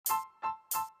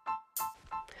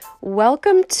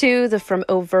Welcome to the From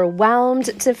Overwhelmed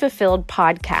to Fulfilled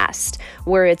podcast,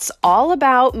 where it's all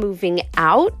about moving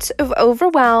out of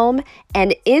overwhelm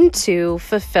and into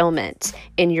fulfillment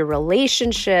in your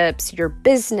relationships, your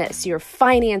business, your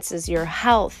finances, your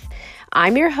health.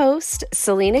 I'm your host,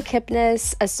 Selena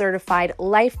Kipnis, a certified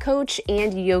life coach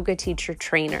and yoga teacher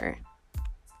trainer.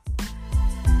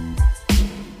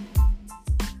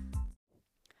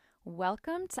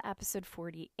 Welcome to episode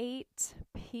 48,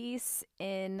 Peace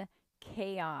in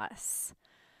Chaos.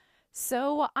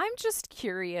 So I'm just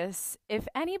curious if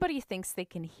anybody thinks they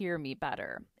can hear me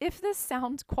better, if the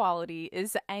sound quality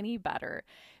is any better,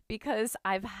 because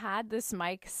I've had this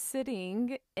mic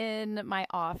sitting in my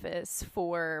office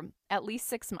for at least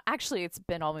 6 months. Actually, it's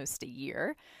been almost a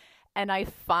year. And I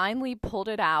finally pulled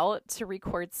it out to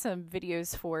record some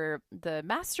videos for the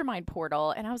mastermind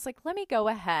portal. And I was like, let me go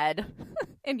ahead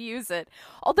and use it.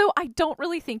 Although I don't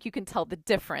really think you can tell the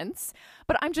difference,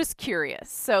 but I'm just curious.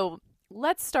 So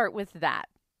let's start with that.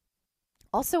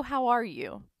 Also, how are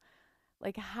you?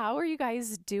 How are you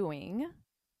guys doing?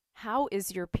 How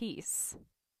is your peace?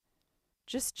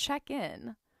 Just check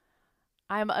in.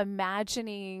 I'm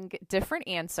imagining different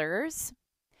answers.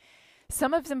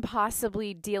 Some of them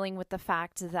possibly dealing with the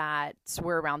fact that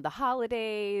we're around the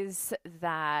holidays,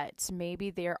 that maybe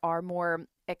there are more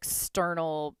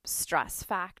external stress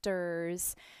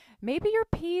factors. Maybe your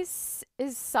peace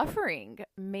is suffering.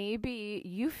 Maybe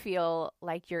you feel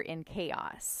like you're in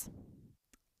chaos.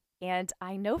 And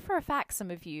I know for a fact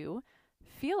some of you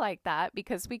feel like that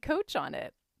because we coach on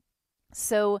it.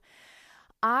 So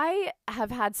I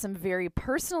have had some very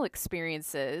personal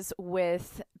experiences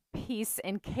with peace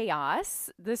and chaos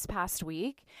this past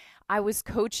week. I was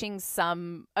coaching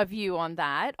some of you on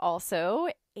that also,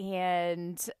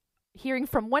 and hearing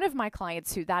from one of my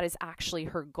clients who that is actually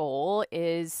her goal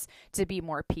is to be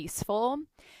more peaceful,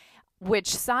 which,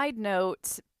 side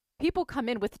note, people come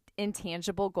in with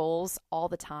intangible goals all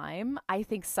the time. I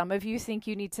think some of you think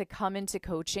you need to come into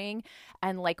coaching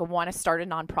and want to start a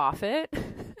nonprofit.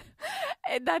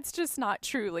 And that's just not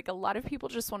true. A lot of people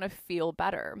just want to feel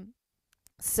better.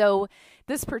 So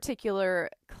this particular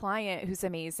client, who's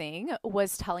amazing,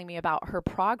 was telling me about her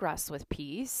progress with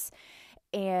peace.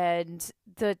 And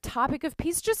the topic of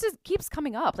peace just keeps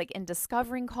coming up, in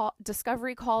discovery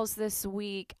calls this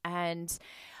week. And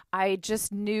I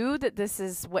just knew that this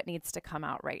is what needs to come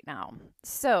out right now.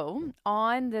 So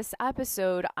on this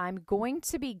episode, I'm going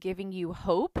to be giving you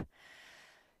hope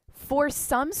for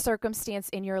some circumstance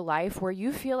in your life where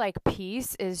you feel like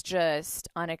peace is just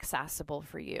inaccessible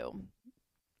for you.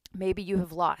 Maybe you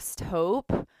have lost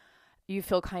hope. You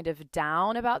feel kind of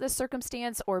down about this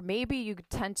circumstance, or maybe you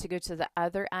tend to go to the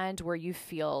other end where you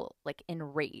feel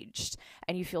enraged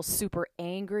and you feel super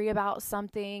angry about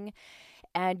something.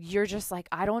 And you're just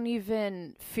I don't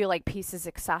even feel like peace is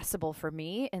accessible for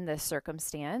me in this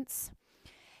circumstance.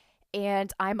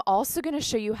 And I'm also going to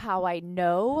show you how I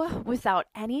know without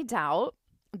any doubt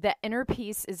that inner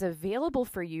peace is available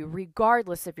for you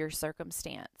regardless of your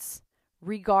circumstance.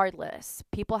 Regardless.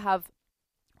 People have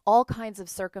all kinds of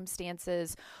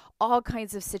circumstances, all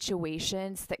kinds of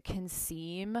situations that can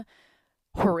seem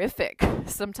horrific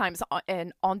sometimes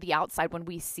on the outside when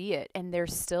we see it, and they're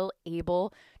still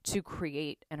able to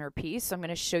create inner peace. So I'm going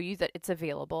to show you that it's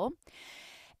available.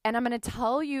 And I'm going to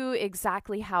tell you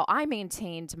exactly how I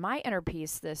maintained my inner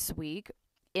peace this week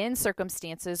in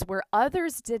circumstances where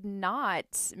others did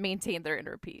not maintain their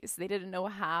inner peace. They didn't know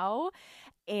how.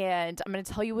 And I'm going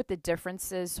to tell you what the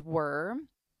differences were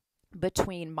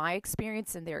between my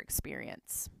experience and their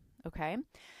experience. Okay?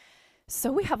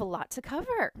 So we have a lot to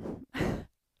cover.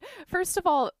 First of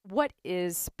all, what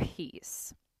is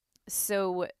peace?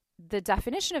 So the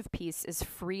definition of peace is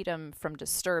freedom from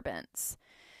disturbance.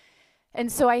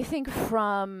 And so I think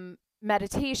from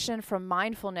meditation, from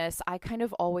mindfulness, I kind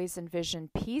of always envision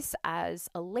peace as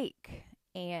a lake.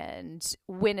 And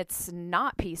when it's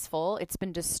not peaceful, it's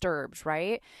been disturbed,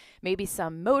 right? Maybe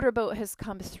some motorboat has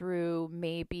come through,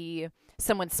 maybe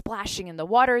someone splashing in the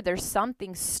water. There's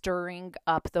something stirring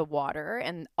up the water,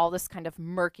 and all this kind of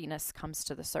murkiness comes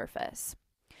to the surface.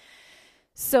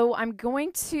 So I'm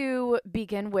going to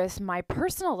begin with my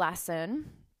personal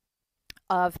lesson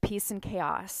of peace and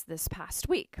chaos this past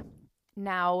week.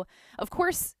 Now, of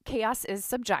course, chaos is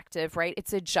subjective, right?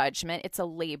 It's a judgment, it's a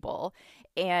label.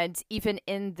 And even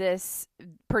in this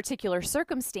particular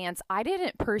circumstance, I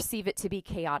didn't perceive it to be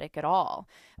chaotic at all,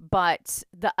 but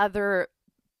the other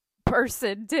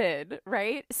person did,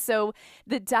 right? So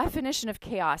the definition of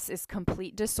chaos is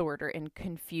complete disorder and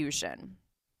confusion.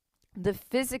 The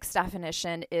physics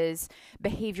definition is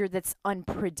behavior that's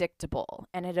unpredictable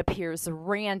and it appears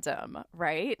random,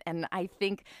 right? And I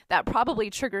think that probably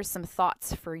triggers some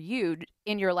thoughts for you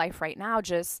in your life right now,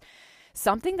 just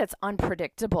something that's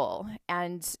unpredictable.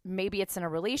 And maybe it's in a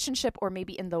relationship or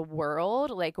maybe in the world.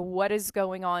 Like, what is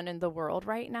going on in the world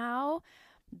right now?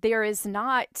 There is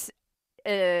not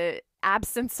an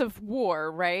absence of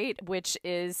war, right? Which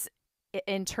is,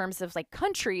 in terms of like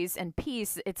countries and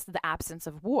peace, it's the absence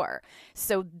of war.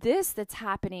 So this that's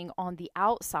happening on the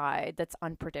outside that's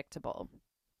unpredictable.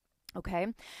 Okay.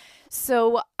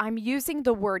 So I'm using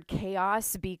the word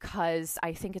chaos because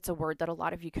I think it's a word that a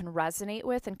lot of you can resonate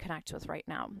with and connect with right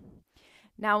now.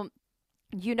 Now,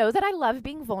 you know that I love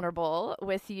being vulnerable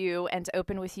with you and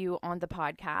open with you on the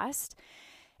podcast.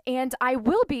 And I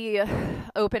will be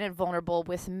open and vulnerable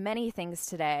with many things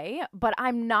today, but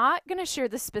I'm not going to share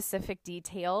the specific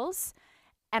details,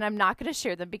 and I'm not going to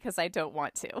share them because I don't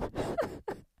want to.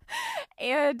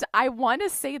 And I want to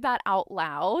say that out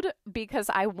loud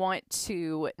because I want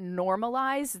to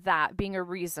normalize that being a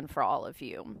reason for all of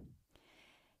you.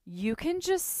 You can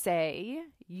just say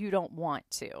you don't want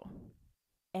to,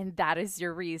 and that is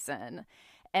your reason.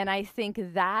 And I think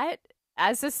that,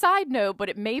 as a side note, but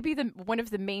it may be one of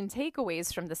the main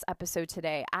takeaways from this episode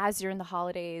today, as you're in the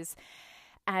holidays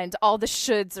and all the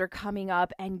shoulds are coming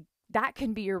up, and that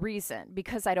can be your reason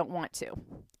because I don't want to.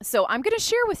 So I'm going to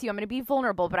share with you, I'm going to be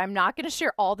vulnerable, but I'm not going to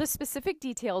share all the specific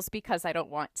details because I don't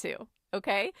want to.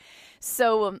 Okay.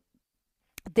 So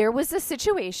there was a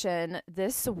situation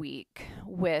this week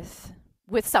with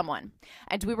someone,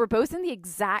 and we were both in the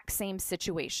exact same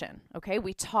situation. Okay.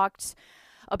 We talked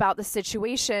about the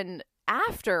situation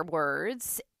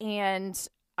afterwards, and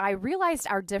I realized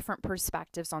our different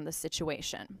perspectives on the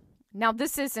situation. Now,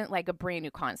 this isn't like a brand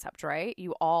new concept, right?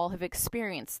 You all have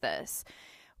experienced this.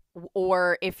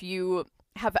 Or if you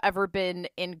have ever been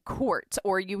in court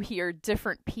or you hear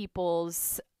different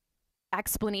people's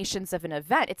explanations of an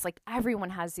event, it's like everyone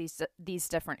has these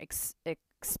different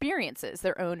experiences,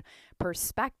 their own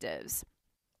perspectives.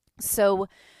 So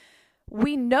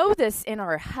we know this in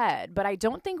our head, but I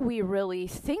don't think we really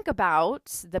think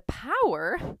about the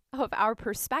power of our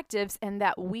perspectives and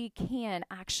that we can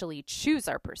actually choose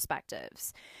our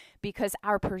perspectives, because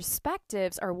our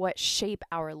perspectives are what shape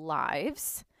our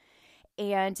lives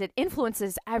and it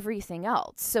influences everything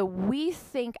else. So we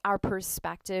think our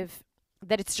perspective,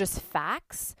 that it's just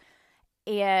facts,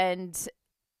 and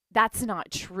that's not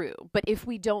true. But if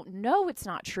we don't know it's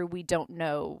not true, we don't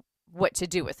know what to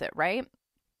do with it, right?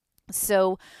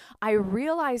 So I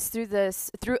realized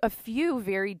through a few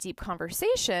very deep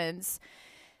conversations,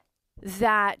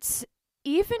 that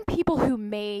even people who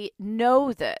may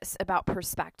know this about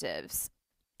perspectives,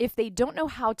 if they don't know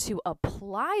how to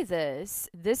apply this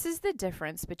is the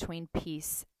difference between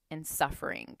peace and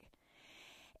suffering.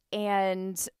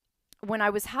 And when I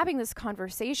was having this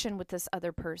conversation with this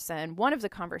other person, one of the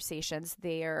conversations,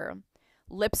 their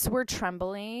lips were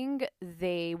trembling,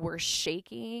 they were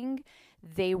shaking,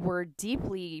 they were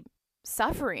deeply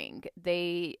suffering.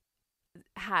 They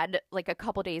had, like, a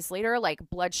couple days later, like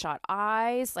bloodshot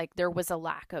eyes, like there was a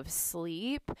lack of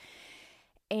sleep.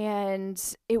 And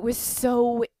it was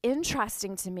so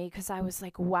interesting to me because I was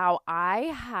like, wow, I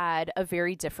had a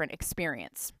very different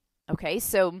experience. Okay,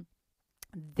 so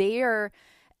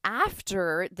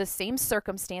after the same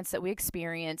circumstance that we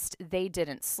experienced, they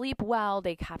didn't sleep well.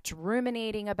 They kept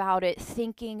ruminating about it,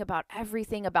 thinking about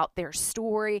everything about their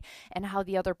story and how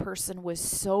the other person was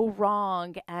so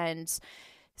wrong and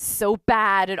so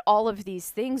bad, and all of these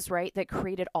things, right, that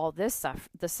created all this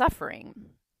the suffering.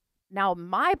 Now,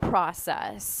 my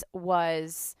process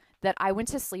was that I went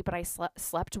to sleep and I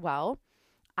slept well.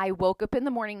 I woke up in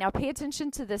the morning. Now, pay attention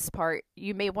to this part.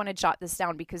 You may want to jot this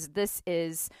down because this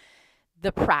is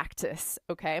the practice,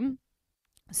 okay?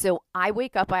 So I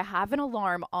wake up, I have an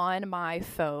alarm on my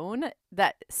phone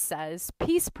that says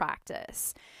peace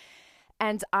practice.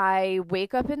 And I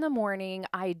wake up in the morning,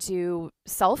 I do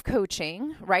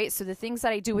self-coaching, right? So the things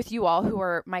that I do with you all who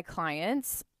are my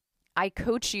clients, I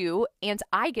coach you and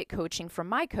I get coaching from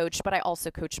my coach, but I also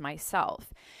coach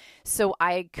myself. So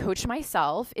I coach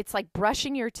myself. It's like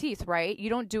brushing your teeth, right? You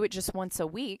don't do it just once a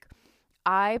week.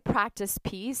 I practice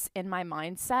peace in my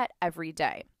mindset every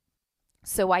day.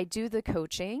 So I do the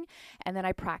coaching, and then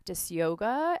I practice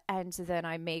yoga, and then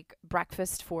I make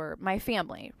breakfast for my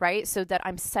family, right? So that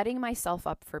I'm setting myself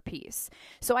up for peace.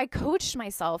 So I coached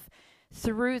myself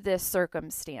through this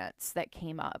circumstance that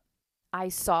came up. I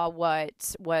saw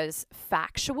what was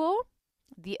factual,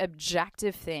 the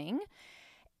objective thing,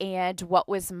 and what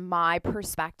was my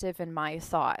perspective and my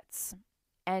thoughts.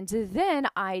 And then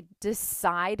I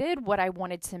decided what I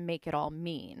wanted to make it all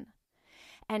mean.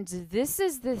 And this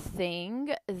is the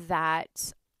thing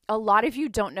that a lot of you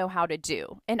don't know how to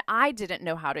do. And I didn't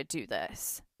know how to do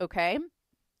this. Okay.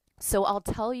 So I'll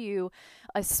tell you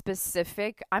a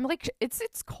specific, I'm like, it's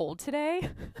cold today.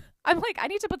 I'm like, I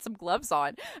need to put some gloves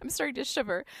on. I'm starting to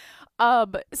shiver.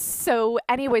 So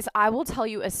anyways, I will tell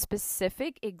you a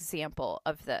specific example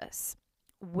of this.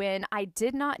 When I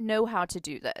did not know how to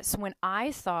do this, when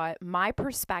I thought my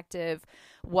perspective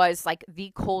was like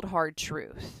the cold, hard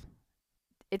truth.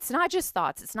 It's not just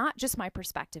thoughts. It's not just my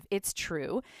perspective. It's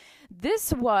true.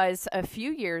 This was a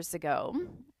few years ago.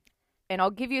 And I'll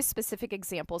give you a specific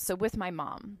example. So with my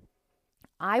mom,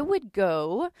 I would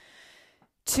go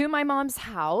to my mom's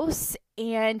house,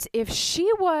 and if she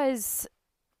was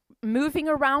moving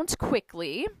around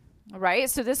quickly, right?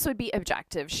 So this would be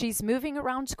objective. She's moving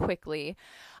around quickly.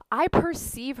 I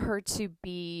perceive her to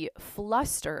be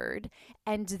flustered,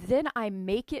 and then I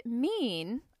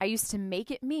used to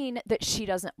make it mean that she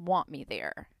doesn't want me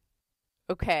there.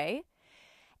 Okay?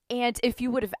 And if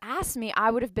you would have asked me,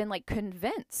 I would have been like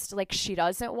convinced, like she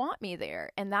doesn't want me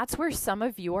there. And that's where some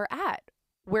of you are at,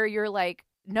 where you're like,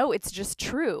 no, it's just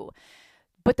true.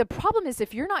 But the problem is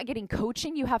if you're not getting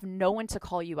coaching, you have no one to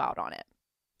call you out on it,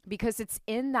 because it's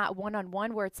in that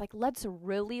one-on-one where it's like, let's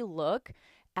really look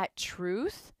at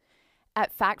truth,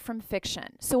 at fact from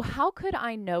fiction. So how could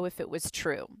I know if it was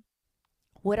true?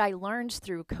 What I learned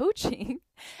through coaching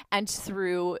and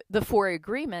through the 4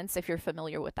 Agreements, if you're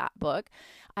familiar with that book,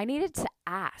 I needed to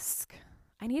ask.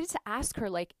 I needed to ask her,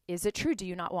 like, is it true? Do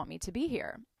you not want me to be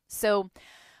here? So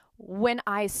when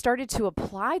I started to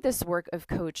apply this work of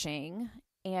coaching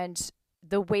and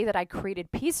the way that I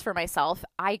created peace for myself,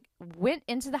 I went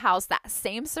into the house, that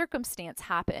same circumstance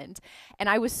happened, and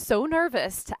I was so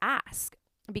nervous to ask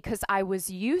because I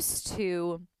was used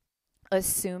to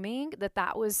assuming that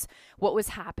that was what was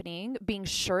happening, being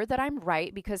sure that I'm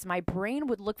right, because my brain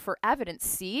would look for evidence.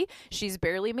 See, she's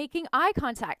barely making eye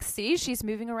contact. See, she's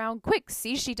moving around quick.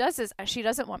 See, she does this. She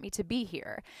doesn't want me to be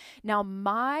here. Now,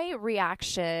 my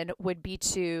reaction would be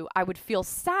I would feel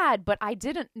sad, but I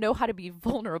didn't know how to be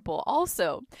vulnerable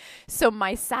also. So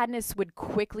my sadness would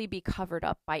quickly be covered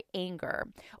up by anger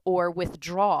or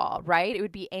withdrawal, right? It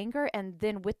would be anger. And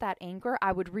then with that anger,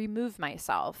 I would remove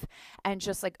myself and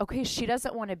just like, okay, she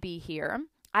doesn't want to be here.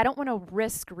 I don't want to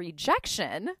risk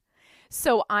rejection.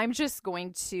 So I'm just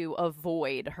going to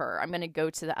avoid her. I'm going to go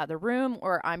to the other room,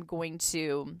 or I'm going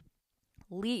to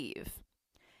leave.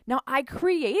 Now, I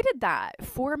created that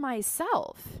for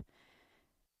myself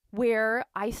where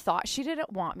I thought she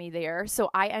didn't want me there.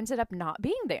 So I ended up not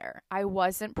being there. I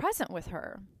wasn't present with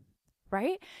her,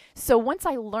 right? So once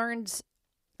I learned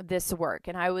this work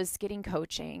and I was getting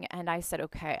coaching, and I said,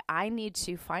 okay, I need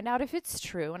to find out if it's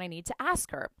true and I need to ask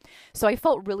her. So I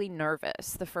felt really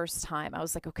nervous the first time. I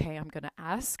was like, okay, I'm going to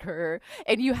ask her,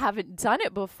 and you haven't done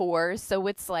it before. So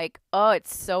it's like, oh,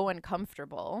 it's so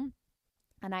uncomfortable.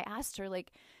 And I asked her,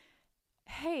 like,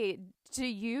 hey, do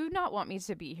you not want me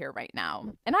to be here right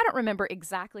now? And I don't remember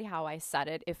exactly how I said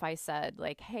it. If I said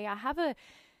like, hey, I have a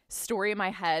story in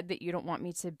my head that you don't want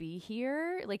me to be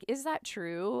here. Like, is that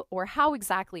true? Or how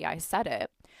exactly I said it.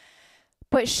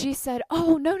 But she said,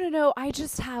 oh, no. I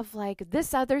just have like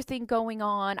this other thing going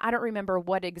on. I don't remember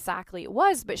what exactly it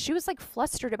was, but she was like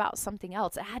flustered about something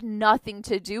else. It had nothing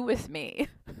to do with me.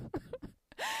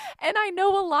 And I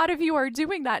know a lot of you are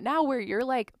doing that now, where you're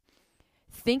like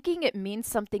thinking it means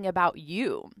something about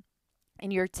you,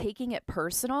 and you're taking it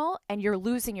personal, and you're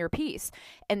losing your peace.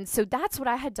 And so that's what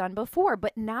I had done before.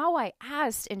 But now I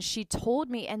asked, and she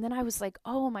told me, and then I was like,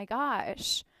 oh my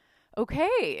gosh,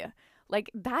 okay,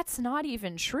 like that's not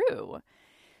even true.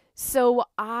 So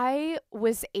I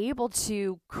was able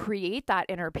to create that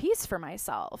inner peace for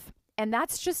myself. And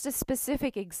that's just a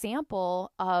specific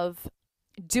example of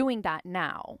doing that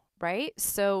now, right?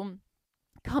 So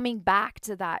coming back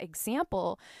to that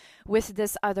example with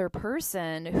this other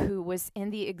person who was in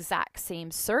the exact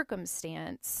same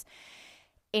circumstance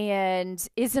and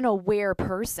is an aware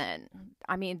person.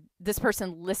 I mean, this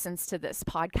person listens to this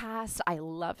podcast. I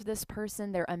love this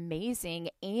person. They're amazing,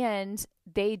 and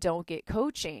they don't get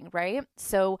coaching, right?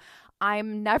 So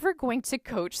I'm never going to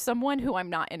coach someone who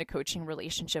I'm not in a coaching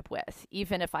relationship with,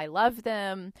 even if I love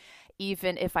them,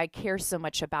 even if I care so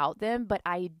much about them. But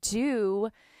I do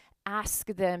ask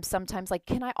them sometimes, like,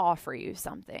 can I offer you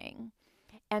something?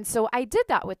 And so I did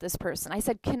that with this person. I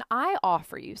said, can I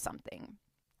offer you something?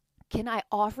 Can I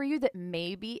offer you that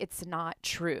maybe it's not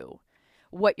true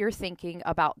what you're thinking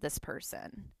about this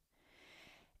person?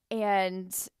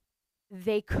 And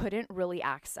they couldn't really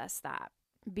access that.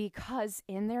 because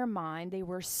in their mind, they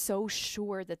were so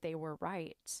sure that they were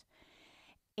right.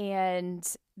 And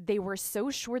they were so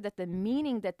sure that the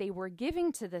meaning that they were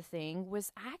giving to the thing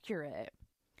was accurate.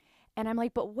 And I'm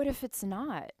like, but what if it's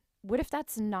not? What if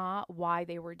that's not why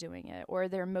they were doing it, or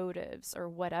their motives or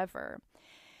whatever?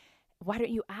 Why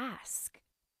don't you ask?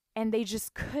 And they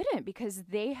just couldn't, because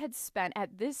they had spent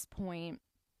at this point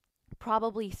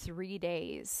probably 3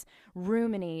 days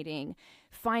ruminating,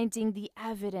 finding the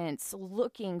evidence,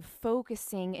 looking,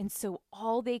 focusing. And so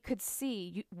all they could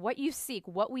see, what you seek,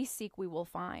 what we seek, we will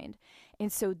find.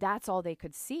 And so that's all they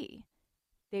could see.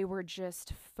 They were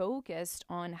just focused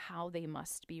on how they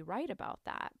must be right about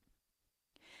that.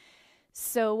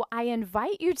 So I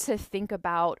invite you to think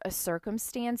about a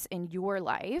circumstance in your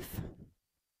life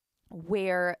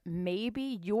where maybe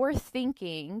you're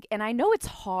thinking, and I know it's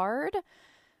hard,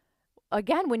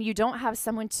 again, when you don't have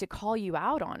someone to call you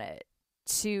out on it,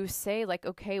 to say like,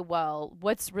 okay, well,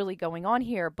 what's really going on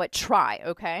here? But try,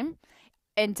 okay?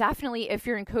 And definitely, if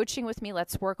you're in coaching with me,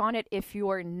 let's work on it. If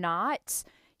you're not,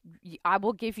 I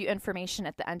will give you information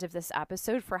at the end of this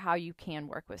episode for how you can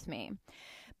work with me.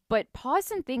 But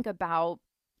pause and think about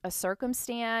a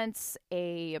circumstance,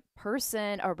 a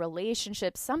person, a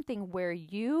relationship, something where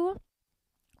you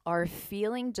are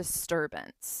feeling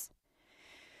disturbance.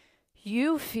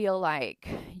 You feel like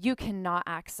you cannot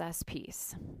access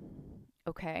peace,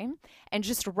 okay? And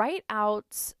just write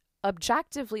out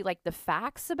objectively like the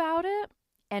facts about it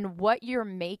and what you're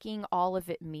making all of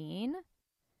it mean.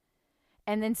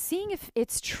 And then seeing if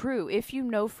it's true, if you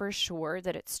know for sure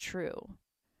that it's true.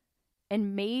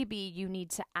 And maybe you need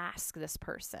to ask this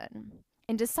person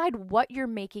and decide what you're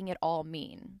making it all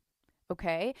mean.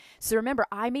 Okay? So remember,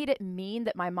 I made it mean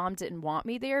that my mom didn't want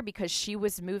me there because she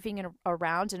was moving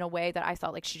around in a way that I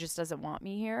felt like she just doesn't want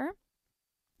me here.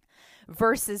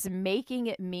 Versus making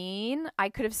it mean, I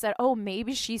could have said, oh,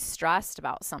 maybe she's stressed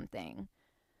about something.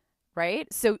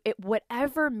 Right? So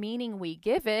whatever meaning we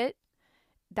give it,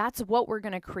 that's what we're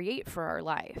going to create for our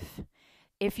life.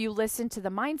 If you listen to the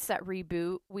mindset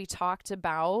reboot, we talked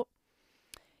about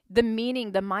the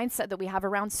meaning, the mindset that we have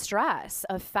around stress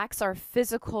affects our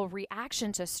physical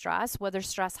reaction to stress, whether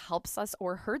stress helps us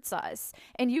or hurts us.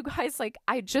 And you guys, like,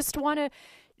 I just want to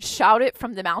shout it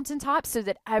from the mountaintop so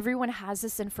that everyone has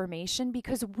this information,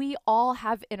 because we all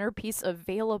have inner peace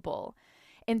available.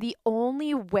 And the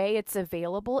only way it's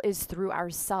available is through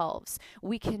ourselves.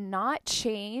 We cannot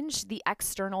change the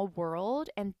external world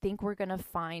and think we're going to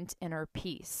find inner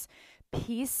peace.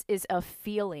 Peace is a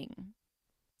feeling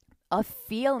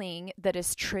that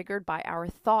is triggered by our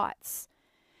thoughts.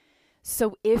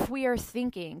 So if we are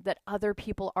thinking that other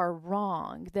people are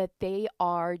wrong, that they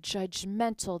are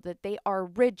judgmental, that they are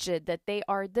rigid, that they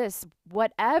are this,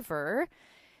 whatever,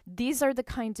 these are the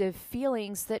kind of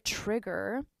feelings that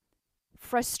trigger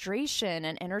frustration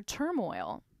and inner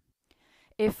turmoil.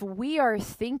 If we are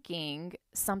thinking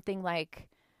something like,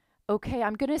 okay,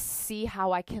 I'm going to see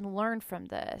how I can learn from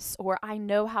this, or I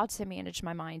know how to manage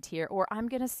my mind here, or I'm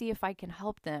going to see if I can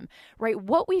help them, right?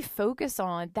 What we focus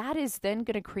on, that is then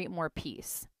going to create more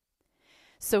peace.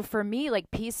 So for me,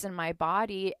 like peace in my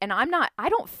body, and I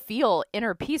don't feel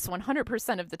inner peace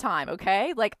 100% of the time,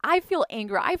 okay? Like I feel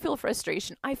anger, I feel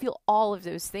frustration, I feel all of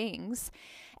those things.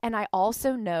 And I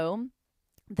also know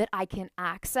that I can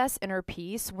access inner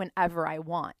peace whenever I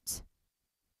want.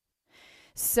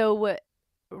 So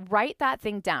write that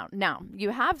thing down. Now,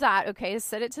 you have that, okay,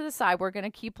 set it to the side. We're going to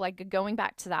keep like going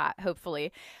back to that,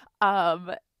 hopefully.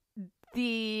 I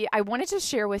wanted to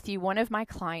share with you one of my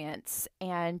clients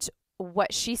and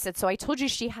what she said. So I told you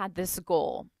she had this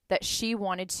goal that she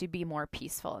wanted to be more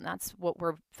peaceful, and that's what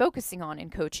we're focusing on in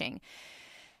coaching.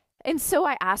 And so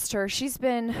I asked her, she's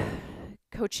been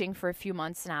coaching for a few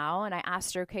months now, and I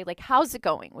asked her, okay, like, how's it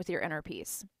going with your inner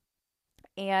peace?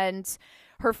 And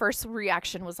her first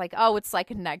reaction was like, oh, it's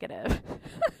like negative.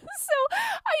 So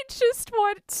I just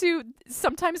want to,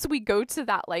 sometimes we go to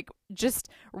that like just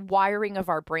wiring of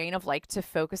our brain of like to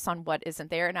focus on what isn't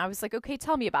there. And I was like, okay,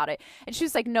 tell me about it. And she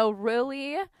was like, no,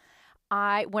 really,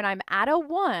 when I'm at a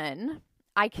 1,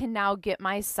 I can now get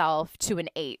myself to an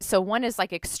 8. So 1 is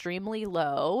like extremely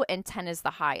low and 10 is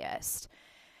the highest.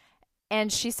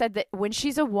 And she said that when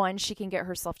she's a 1, she can get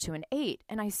herself to an 8.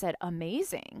 And I said,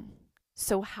 amazing.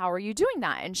 So how are you doing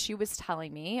that? And she was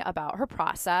telling me about her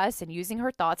process and using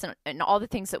her thoughts and all the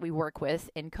things that we work with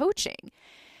in coaching.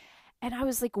 And I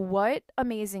was like, what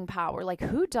amazing power. Like,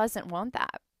 who doesn't want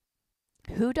that?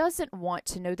 Who doesn't want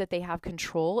to know that they have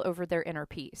control over their inner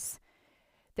peace?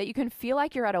 That you can feel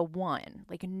like you're at a 1,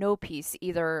 like no peace,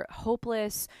 either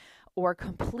hopeless or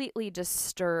completely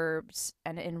disturbed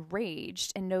and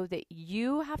enraged, and know that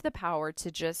you have the power to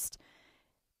just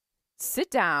sit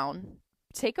down,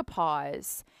 take a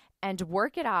pause, and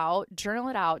work it out, journal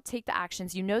it out, take the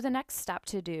actions. You know the next step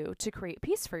to do to create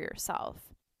peace for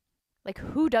yourself. Like,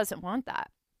 who doesn't want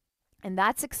that? And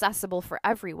that's accessible for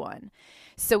everyone.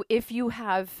 So if you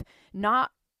have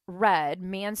not read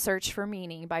Man's Search for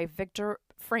Meaning by Viktor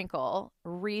Frankl,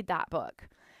 read that book,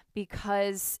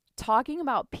 because talking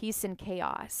about peace and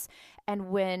chaos, and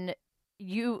when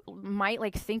you might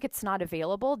like think it's not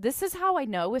available, this is how I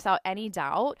know without any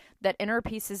doubt that inner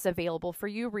peace is available for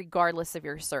you regardless of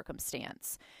your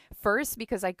circumstance. First,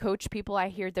 because I coach people, I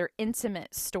hear their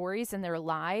intimate stories in their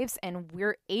lives, and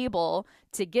we're able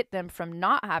to get them from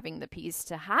not having the peace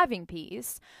to having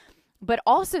peace. But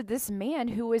also this man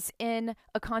who was in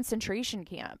a concentration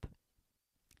camp.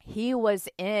 He was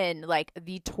in like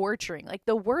the torturing, like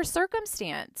the worst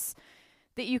circumstance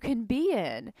that you can be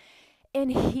in. And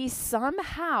he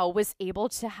somehow was able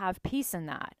to have peace in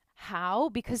that. How?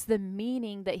 Because the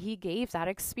meaning that he gave that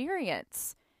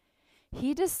experience.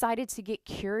 He decided to get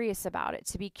curious about it,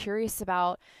 to be curious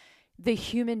about the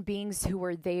human beings who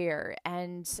were there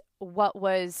and what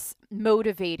was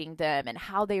motivating them and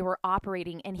how they were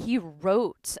operating. And he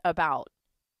wrote about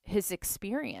his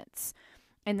experience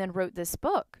and then wrote this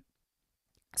book.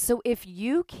 So if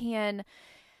you can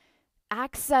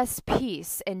access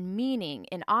peace and meaning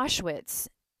in Auschwitz,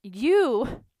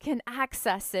 you can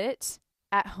access it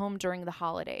at home during the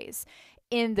holidays,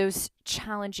 in those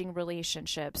challenging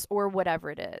relationships or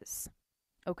whatever it is.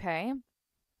 Okay?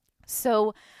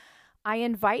 So I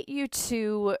invite you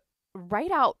to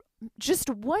write out just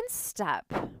one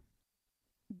step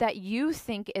that you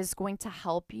think is going to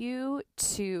help you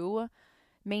to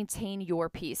maintain your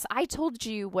peace. I told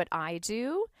you what I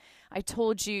do. I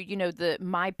told you,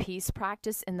 my peace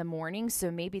practice in the morning. So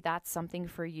maybe that's something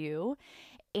for you.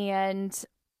 And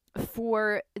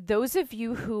for those of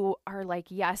you who are like,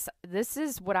 yes, this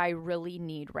is what I really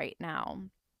need right now,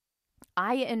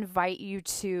 I invite you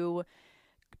to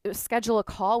schedule a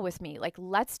call with me. Like,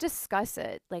 let's discuss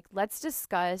it. Like, let's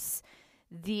discuss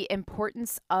the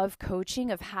importance of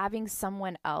coaching, of having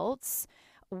someone else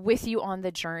with you on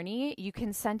the journey. You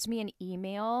can send me an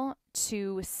email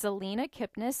to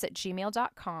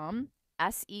selenakipnis@gmail.com,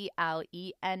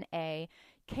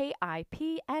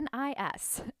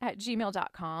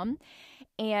 SELENAKIPNIS@gmail.com.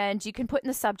 And you can put in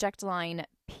the subject line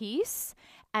peace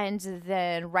and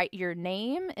then write your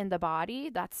name in the body.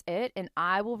 That's it. And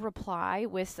I will reply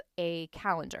with a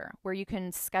calendar where you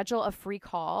can schedule a free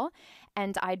call.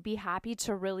 And I'd be happy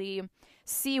to really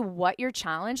see what your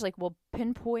challenge, like we'll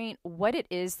pinpoint what it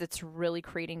is that's really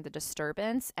creating the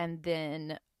disturbance and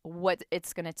then what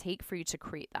it's going to take for you to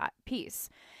create that peace.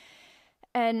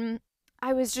 And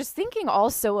I was just thinking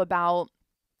also about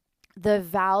the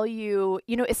value,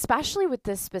 especially with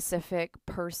this specific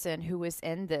person who was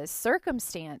in this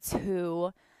circumstance,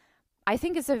 who I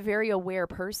think is a very aware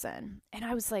person. And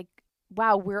I was like,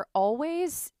 wow, we're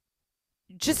always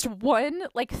just one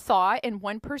like thought and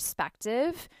one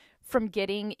perspective from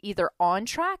getting either on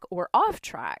track or off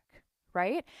track,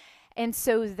 right? And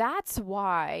so that's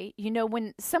why,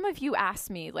 when some of you ask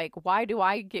me, like, why do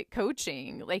I get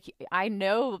coaching? Like, I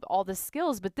know all the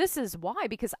skills, but this is why,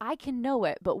 because I can know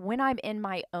it. But when I'm in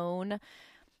my own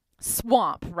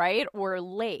swamp, right, or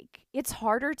lake, it's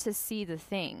harder to see the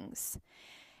things.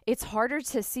 It's harder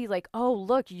to see like, oh,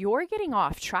 look, you're getting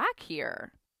off track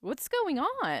here. What's going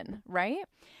on, right?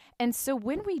 And so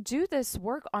when we do this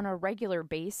work on a regular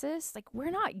basis, like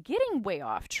we're not getting way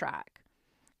off track.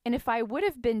 And if I would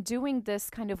have been doing this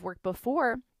kind of work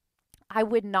before, I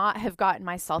would not have gotten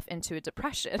myself into a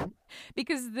depression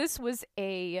because this was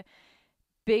a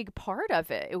big part of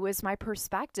it. It was my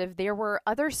perspective. There were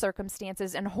other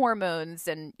circumstances and hormones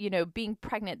and, being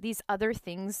pregnant, these other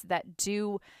things that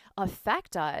do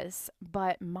affect us.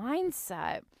 But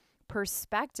mindset,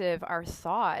 perspective, our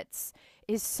thoughts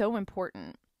is so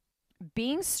important.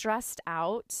 Being stressed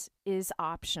out is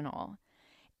optional.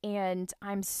 And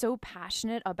I'm so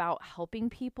passionate about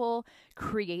helping people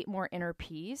create more inner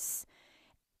peace.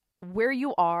 Where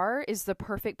you are is the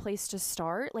perfect place to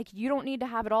start. Like, you don't need to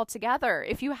have it all together.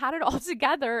 If you had it all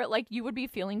together, like, you would be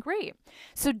feeling great.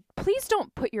 So please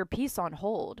don't put your peace on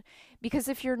hold, because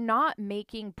if you're not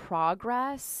making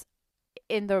progress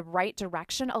in the right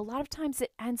direction, a lot of times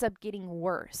it ends up getting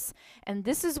worse. And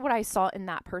this is what I saw in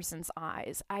that person's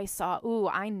eyes. I saw, ooh,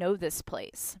 I know this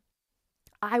place.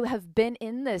 I have been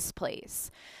in this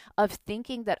place of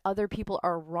thinking that other people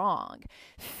are wrong,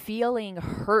 feeling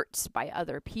hurt by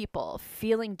other people,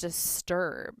 feeling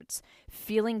disturbed,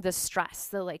 feeling the stress,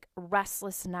 the like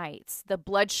restless nights, the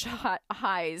bloodshot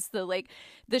eyes,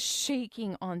 the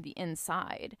shaking on the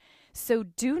inside. So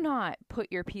do not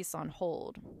put your peace on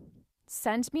hold.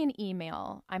 send me an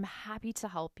email. I'm happy to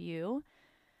help you.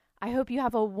 I hope you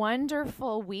have a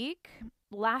wonderful week.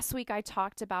 Last week, I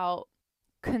talked about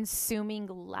consuming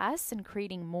less and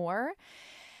creating more.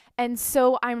 And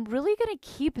so I'm really going to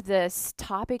keep this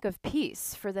topic of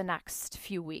peace for the next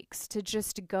few weeks to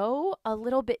just go a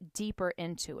little bit deeper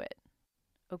into it.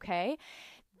 Okay?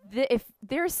 If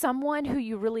there's someone who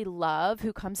you really love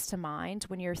who comes to mind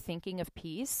when you're thinking of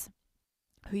peace,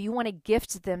 who you want to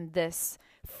gift them this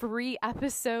free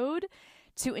episode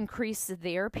to increase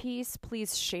their peace,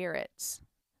 please share it.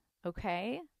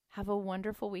 Okay? Have a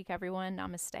wonderful week, everyone.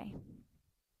 Namaste.